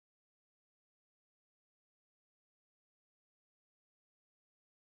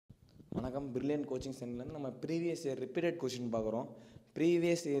வணக்கம். Brilliant coaching சென்டர்லேருந்து நம்ம ப்ரீவியஸ் இயர் ரிப்பீட்டட் கொஷின் பார்க்குறோம்.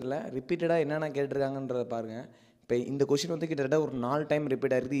 ப்ரீவியஸ் இயரில் ரிப்பீட்டடாக என்னென்ன கேட்டிருக்காங்கன்றதை பாருங்கள். இப்போ இந்த கொஷின் வந்து கிட்டத்தட்ட ஒரு 4 டைம்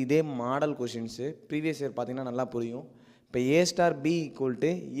ரிப்பீட் ஆகிருக்குது. இதே மாடல் கொஷின்ஸு ப்ரீவியஸ் இயர் பார்த்தீங்கன்னா நல்லா புரியும். இப்போ A*B =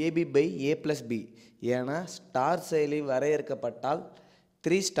 AB/A+B ஏன்னா ஸ்டார் செயலி வரையறுக்கப்பட்டால்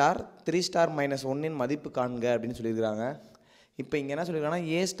 3*3* - 1 மதிப்பு காண்க அப்படின்னு சொல்லியிருக்காங்க. இப்போ இங்கே என்ன சொல்லியிருக்காங்கன்னா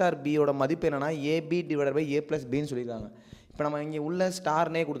A*Bயோட மதிப்பு என்னென்னா AB/A+Bன்னு சொல்லியிருக்காங்க. இப்போ நம்ம இங்கே உள்ள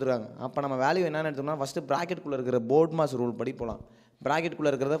ஸ்டார்னே கொடுத்துருக்காங்க. அப்போ நம்ம வேல்யூ என்னென்னு எடுத்தோம்னா ஃபஸ்ட்டு ப்ராக்கெட்டுக்குள்ளே இருக்கிற போர்ட் மாஸ் ரூல் படி போகலாம்.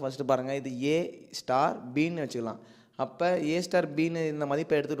 ப்ராக்கெட்டுக்குள்ளே இருக்கிறத ஃபஸ்ட்டு பாருங்கள். இது A*Bன்னு வச்சுக்கலாம். அப்போ A*Bன்னு இந்த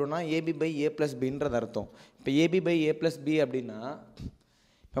மதிப்பை எடுத்துக்கிட்டோம்னா AB/A+Bன்றது அர்த்தம். இப்போ AB/A+B அப்படின்னா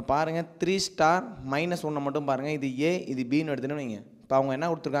இப்போ பாருங்கள் 3*-1 மட்டும் பாருங்கள். இது A இது Bன்னு எடுத்துன்னு வைங்க. இப்போ அவங்க என்ன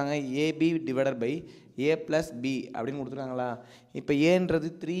கொடுத்துருக்காங்க AB/A+B அப்படின்னு கொடுத்துருக்காங்களா. இப்போ ஏன்றது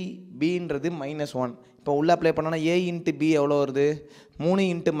 3 Bன்றது -1. இப்போ உள்ளே அப்ளை பண்ணோன்னா A × B எவ்வளோ வருது 3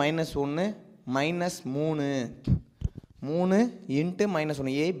 × -1 -3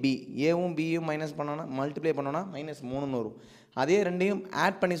 × AB ஏவும் பியும் மைனஸ் பண்ணோன்னா மல்டிப்ளை பண்ணோன்னா -3ன்னு வரும். அதே ரெண்டையும்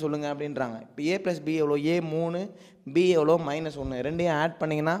ஆட் பண்ணி சொல்லுங்கள் அப்படின்றாங்க. இப்போ A+B எவ்வளோ A 3 B எவ்வளோ -1 ரெண்டையும் ஆட்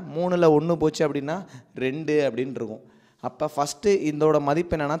பண்ணிங்கன்னா 3ல் 1 போச்சு அப்படின்னா 2 அப்படின்னு இருக்கும். அப்போ ஃபஸ்ட்டு இதோட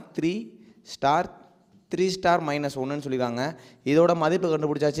மதிப்பு என்னென்னா 3*3*-1ன்னு சொல்லியிருக்காங்க. இதோட மதிப்பு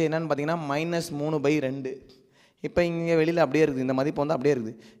கண்டுபிடிச்சாச்சு. என்னென்னு பார்த்தீங்கன்னா -3/2. இப்போ இங்கே வெளியில் அப்படியே இருக்குது. இந்த மதிப்பு வந்து அப்படியே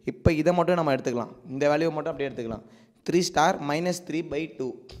இருக்குது. இப்போ இதை மட்டும் நம்ம எடுத்துக்கலாம். இந்த வேல்யூவை மட்டும் அப்படியே எடுத்துக்கலாம். 3*-3/2.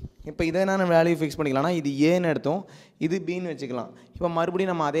 இப்போ இதை என்ன வேல்யூ ஃபிக்ஸ் பண்ணிக்கலாம்னா இது ஏன்னு எடுத்தோம், இது பின்னு வச்சுக்கலாம். இப்போ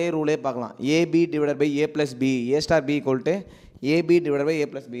மறுபடியும் நம்ம அதே ரூலே பார்க்கலாம். AB/A+B A*B =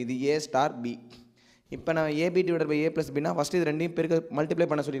 AB/A+B இது A*B. இப்போ நான் AB/A+Bனா ஃபஸ்ட்டு இது ரெண்டையும் பெருக்க மல்டிப்ளை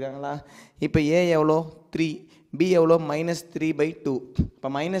பண்ண சொல்லியிருக்காங்களா. இப்போ A எவ்வளோ 3 B எவ்வளோ -3/2. இப்போ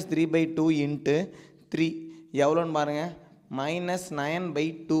 -3/2 × 3 எவ்வளோன்னு பாருங்கள்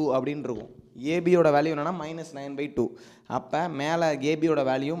 -9/2 அப்படின்னு இருக்கும். ABயோட வேல்யூ என்னென்னா -9/2. அப்போ மேலே ABயோட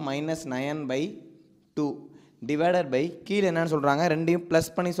வேல்யூ -9/2 டிவைடட் பை கீழே என்னென்னு சொல்கிறாங்க ரெண்டையும் ப்ளஸ்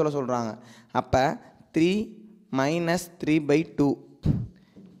பண்ணி சொல்கிறாங்க. அப்போ 3 - 3/2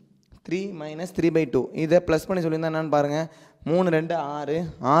 3 - 3/2 இதை ப்ளஸ் பண்ணி சொல்லியிருந்தா என்னென்னு பாருங்கள் 3 2 6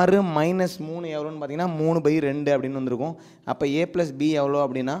 6 -3 எவ்வளோன்னு பார்த்தீங்கன்னா 3/2 அப்படின்னு வந்திருக்கும். அப்போ A+B எவ்வளோ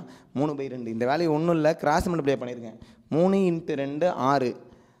அப்படின்னா 3/2. இந்த வேல்யூ ஒன்றும் இல்லை, கிராஸ் மல்டிப்ளை பண்ணியிருக்கேன். 3 × 2 6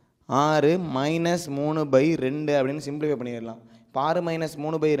 6 -3/2 அப்படின்னு சிம்பிளிஃபை பண்ணிடலாம். இப்போ 6 -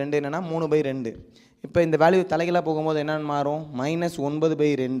 3/2 என்னென்னா 3/2. இப்போ இந்த வேல்யூ தலைகளாக போகும்போது என்னென்னு மாறும்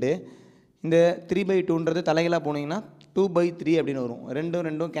 -9/2. இந்த 3/2ன்றது தலைகளாக போனீங்கன்னா 2/3 அப்படின்னு வரும்.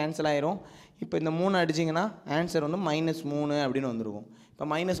 ரெண்டும் கேன்சல் ஆயிரும். இப்போ இந்த 3 அடிச்சிங்கன்னா ஆன்சர் வந்து -3 அப்படின்னு வந்துருக்கும். இப்போ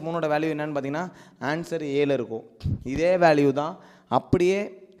 -3ஓட வேல்யூ என்னென்னு பார்த்தீங்கன்னா ஆன்சர் 7 இருக்கும். இதே வேல்யூ தான் அப்படியே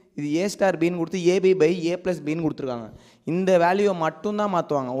இது A*Bன்னு கொடுத்து AB/A+Bன்னு கொடுத்துருக்காங்க. இந்த வேல்யூவை மட்டும்தான்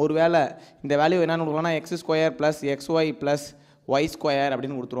மாற்றுவாங்க. ஒரு வேளை இந்த வேல்யூ என்னென்னு கொடுக்கலாம்னா x² + xy + y²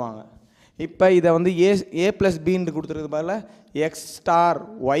 அப்படின்னு கொடுத்துருவாங்க. இப்போ இதை வந்து A+Bன்னு கொடுத்துருக்கு பதில்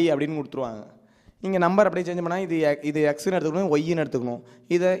x*y அப்படின்னு கொடுத்துருவாங்க. இங்கே நம்பர் அப்படியே சேஞ்ச் பண்ணால் இது எக்ஸ்ன்னு எடுத்துக்கணும், ஒய்ன்னு எடுத்துக்கணும்.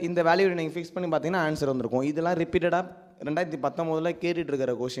 இந்த வேல்யூ நீங்கள் ஃபிக்ஸ் பண்ணி பார்த்தீங்கன்னா ஆன்சர் வந்திருக்கும். இதெல்லாம் ரிப்பீட்டடாக 2019 கேட்டுட்டு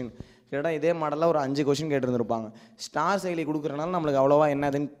இருக்கிற கொஷின். கிட்டத்தட்ட இதே மாடலில் ஒரு 5 கொஷின் கேட்டுருந்துருப்பாங்க. ஸ்டார் செயலி கொடுக்குறனால நம்மளுக்கு அவ்வளோவா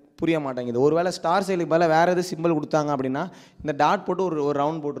என்னதுன்னு புரிய மாட்டேங்குது. ஒருவேளை ஸ்டார் செயலிக்கு பதில் வேறு எது சிம்பிள் கொடுத்தாங்க அப்படின்னா இந்த டாட் போட்டு ஒரு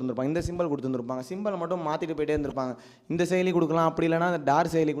ரவுண்ட் போட்டுருந்துருப்பாங்க, இந்த சிம்பிள் கொடுத்துருந்துருப்பாங்க. சிம்பிள் மட்டும் மாற்றிட்டு போயிட்டே இருந்திருப்பாங்க. இந்த செயலி கொடுக்கலாம், அப்படி இல்லைனா இந்த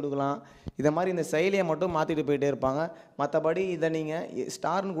டார் செயலி கொடுக்கலாம். இதை மாதிரி இந்த செயலியை மட்டும் மாற்றிட்டு போயிட்டே இருப்பாங்க. மற்றபடி இதை நீங்கள்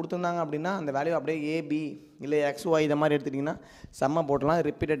ஸ்டார்னு கொடுத்துருந்தாங்க அப்படின்னா அந்த வேல்யூ அப்படியே AB இல்லை XY இதை மாதிரி எடுத்துட்டிங்கன்னா செம்ம போட்டலாம்.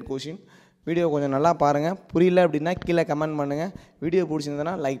 Repeated question. வீடியோ கொஞ்சம் நல்லா பாருங்கள். புரியல அப்படின்னா கீழே கமெண்ட் பண்ணுங்கள். வீடியோ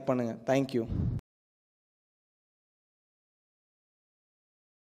பிடிச்சிருந்ததுன்னா லைக் பண்ணுங்கள். தேங்க்யூ.